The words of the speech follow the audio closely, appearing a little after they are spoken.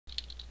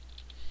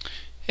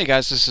Hey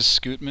guys, this is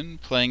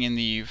Scootmin playing in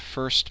the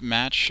first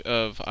match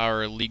of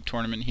our league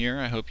tournament here.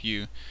 I hope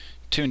you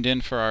tuned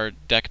in for our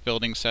deck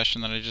building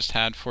session that I just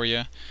had for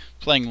you,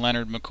 playing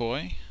Leonard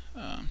McCoy.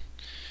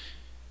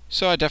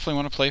 So I definitely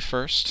want to play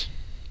first.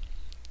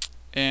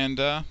 And,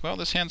 well,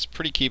 this hand's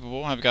pretty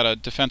keepable. I've got a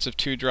defensive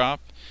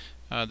 2-drop,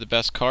 the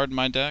best card in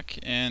my deck,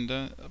 and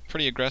a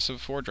pretty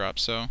aggressive 4-drop,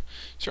 so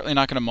certainly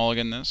not going to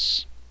mulligan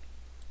this.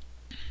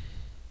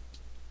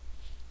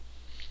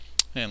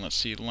 And let's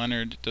see,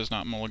 Leonard does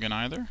not mulligan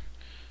either.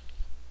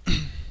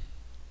 And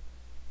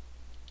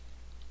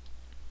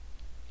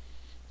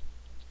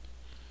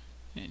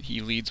he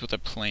leads with a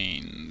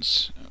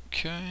plains.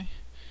 Okay.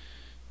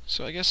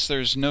 So I guess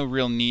there's no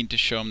real need to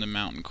show him the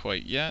mountain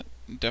quite yet.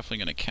 I'm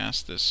definitely going to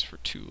cast this for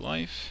 2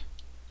 life.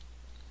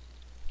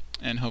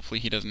 And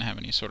hopefully he doesn't have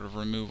any sort of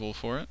removal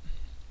for it.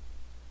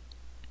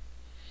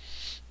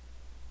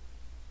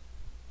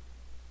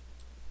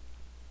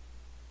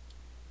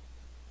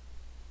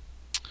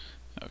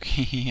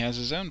 Okay, he has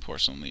his own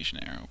Porcelain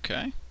Legionnaire.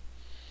 Okay.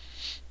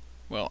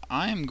 Well,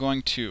 I am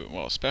going to,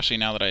 well, especially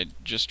now that I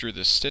just drew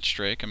this Stitch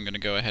Drake, I'm going to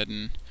go ahead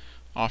and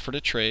offer to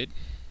trade.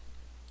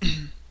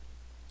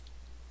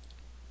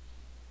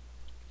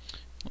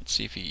 Let's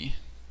see if he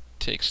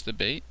takes the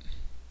bait.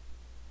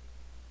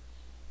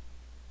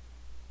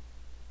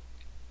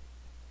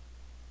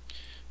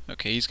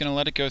 Okay, he's going to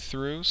let it go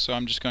through, so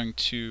I'm just going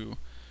to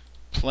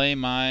play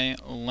my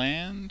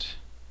land,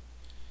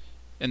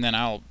 and then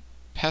I'll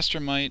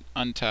Pestermite,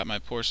 untap my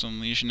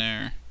Porcelain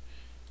Legionnaire,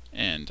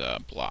 and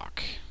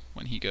block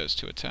when he goes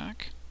to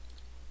attack.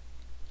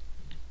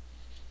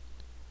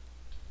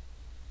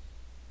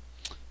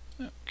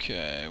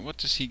 Okay, what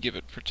does he give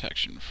it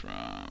protection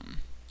from?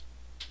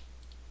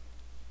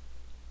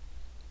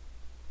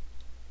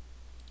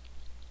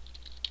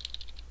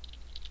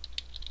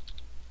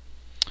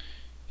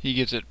 He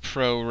gives it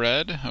pro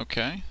red.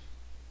 Okay,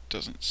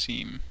 doesn't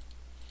seem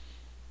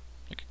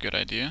like a good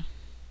idea.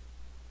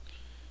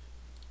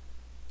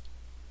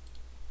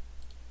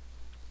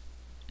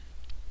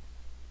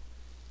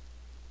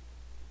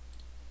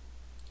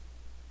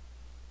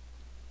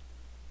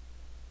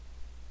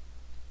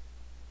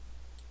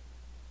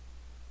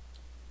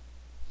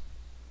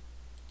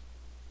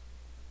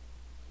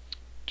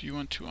 Do you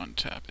want to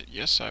untap it?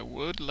 Yes, I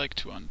would like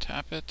to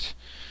untap it.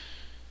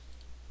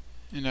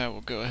 And I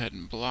will go ahead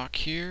and block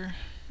here.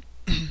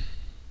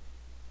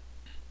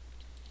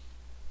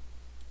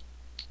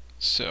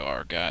 So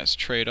our guys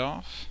trade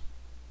off.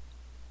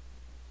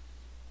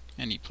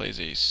 And he plays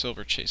a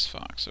Silver Chase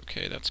Fox.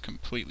 Okay, that's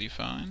completely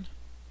fine.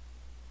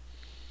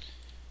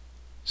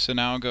 So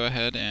now I'll go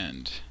ahead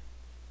and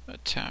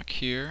attack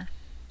here.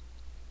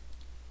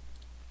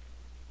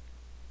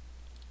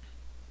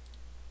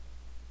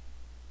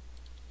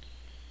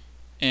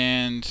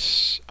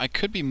 And I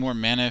could be more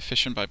mana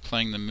efficient by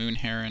playing the Moon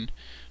Heron,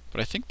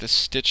 but I think the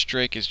Stitch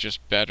Drake is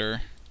just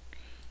better.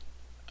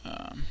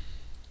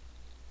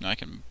 I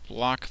can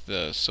block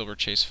the Silver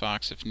Chase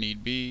Fox if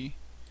need be.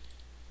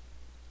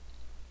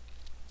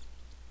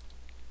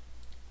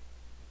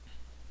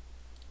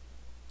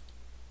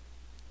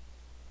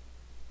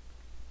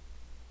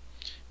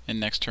 And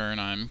next turn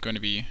I'm going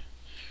to be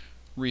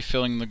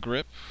refilling the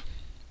grip.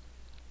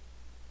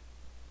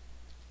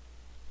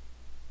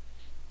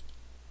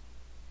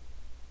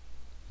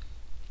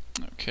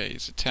 Okay,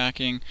 he's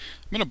attacking.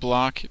 I'm going to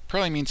block. It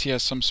probably means he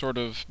has some sort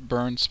of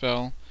burn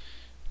spell,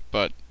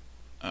 but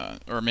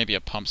or maybe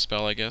a pump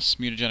spell, I guess.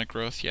 Mutagenic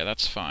growth, yeah,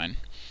 that's fine.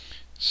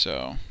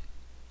 So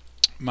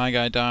my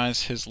guy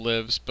dies, his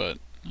lives, but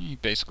he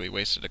basically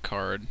wasted a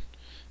card,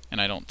 and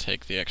I don't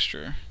take the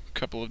extra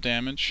couple of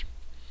damage.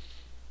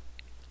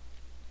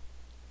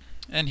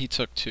 And he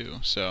took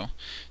 2, so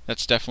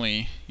that's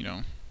definitely, you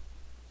know,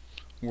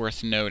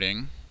 worth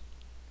noting.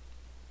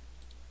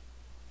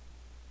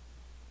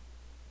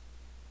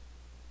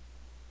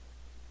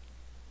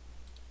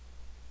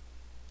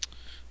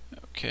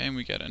 Okay, and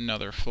we get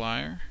another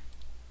flyer.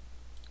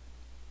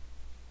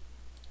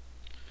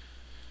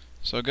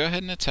 So I'll go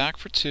ahead and attack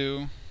for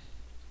 2.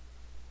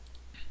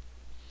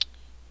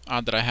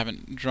 Odd that I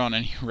haven't drawn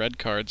any red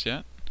cards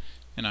yet.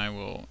 And I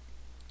will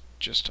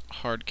just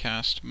hard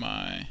cast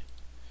my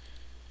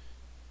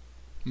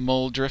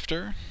Mole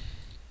Drifter.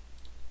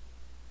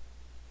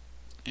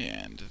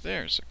 And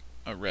there's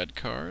a red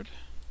card.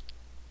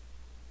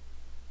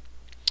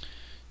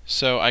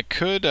 So I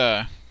could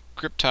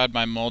Griptide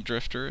my Mole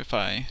Drifter if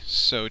I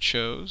so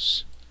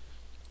chose.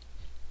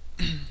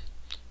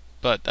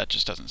 But that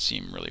just doesn't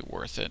seem really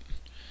worth it.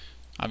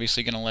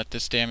 Obviously going to let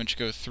this damage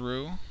go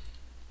through. I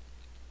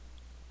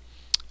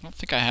don't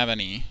think I have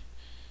any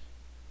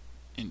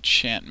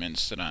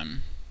enchantments that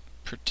I'm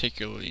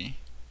particularly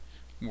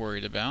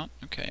worried about.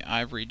 Okay,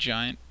 Ivory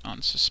Giant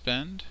on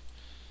Suspend.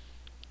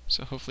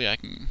 So hopefully I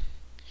can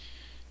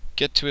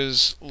get to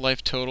his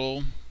life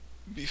total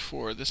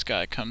before this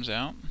guy comes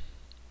out.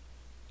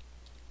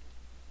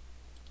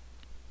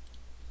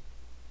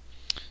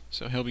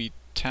 So he'll be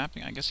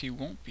tapping. I guess he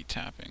won't be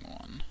tapping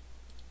one.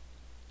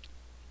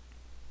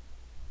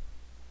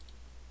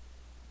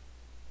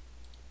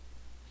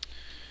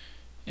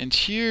 And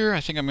here,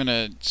 I think I'm going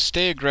to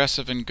stay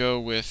aggressive and go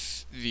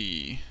with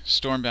the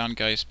Stormbound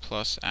Geist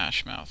plus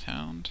Ashmouth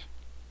Hound.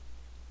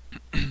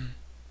 I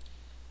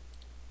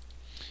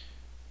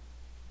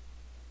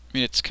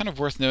mean, it's kind of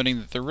worth noting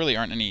that there really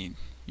aren't any,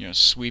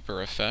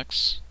 sweeper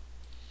effects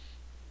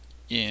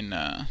in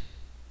the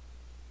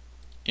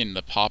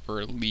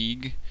Pauper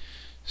League,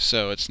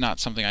 so it's not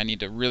something I need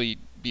to really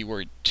be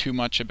worried too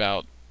much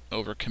about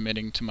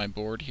overcommitting to my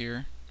board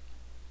here.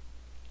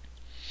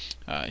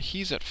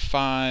 He's at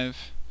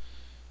 5.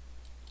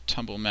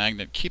 Tumble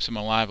Magnet keeps him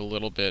alive a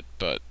little bit,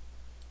 but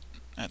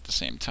at the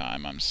same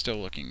time, I'm still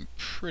looking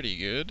pretty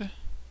good.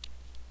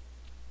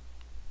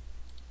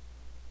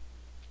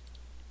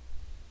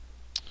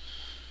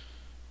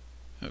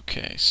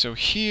 Okay, so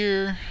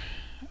here,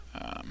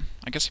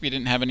 I guess if he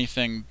didn't have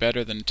anything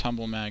better than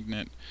Tumble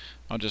Magnet,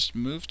 I'll just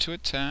move to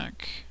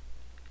attack.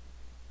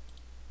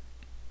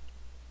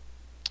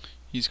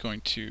 He's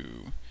going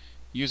to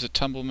use a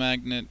Tumble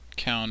Magnet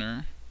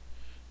counter.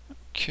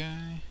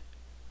 Okay.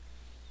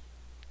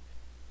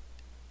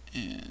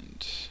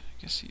 And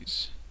I guess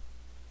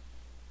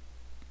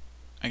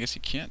he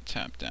can't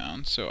tap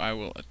down, so I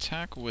will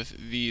attack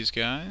with these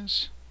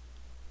guys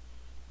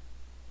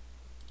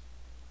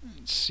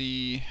and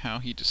see how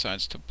he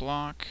decides to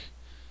block.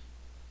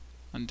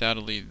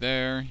 Undoubtedly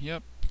there,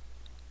 yep.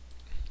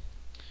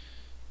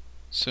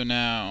 So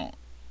now,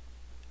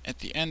 at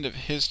the end of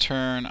his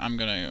turn, I'm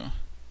gonna,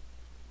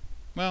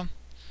 well,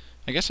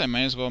 I guess I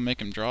might as well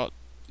make him draw it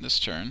this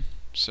turn,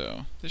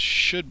 so this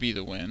should be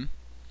the win.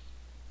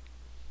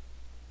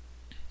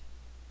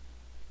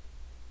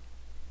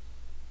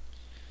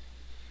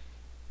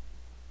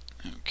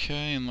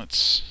 Okay, and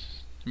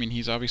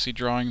he's obviously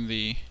drawing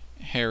the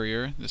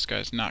Harrier. This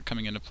guy's not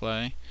coming into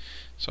play,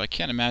 so I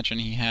can't imagine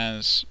he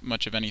has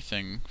much of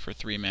anything for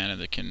 3 mana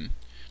that can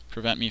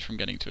prevent me from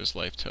getting to his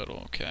life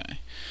total. Okay,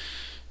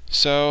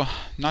 so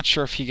not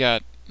sure if he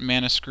got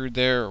mana screwed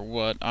there or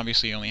what.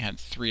 Obviously he only had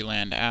 3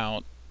 land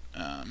out,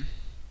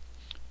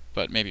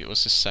 but maybe it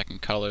was his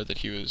second color that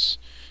he was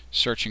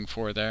searching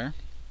for there.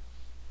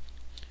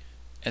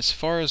 As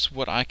far as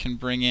what I can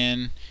bring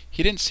in,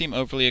 he didn't seem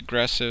overly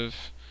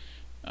aggressive.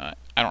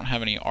 I don't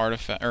have any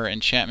artifact or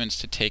enchantments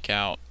to take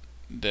out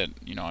that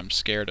I'm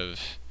scared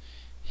of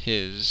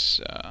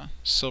his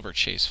Silver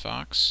Chase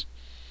Fox.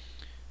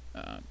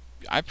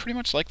 I pretty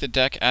much like the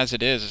deck as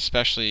it is,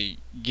 especially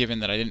given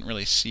that I didn't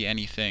really see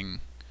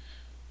anything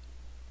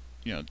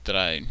that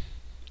I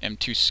am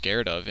too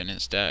scared of in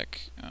his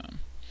deck.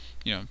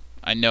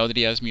 I know that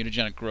he has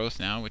mutagenic growth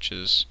now, which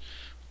is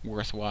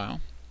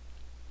worthwhile.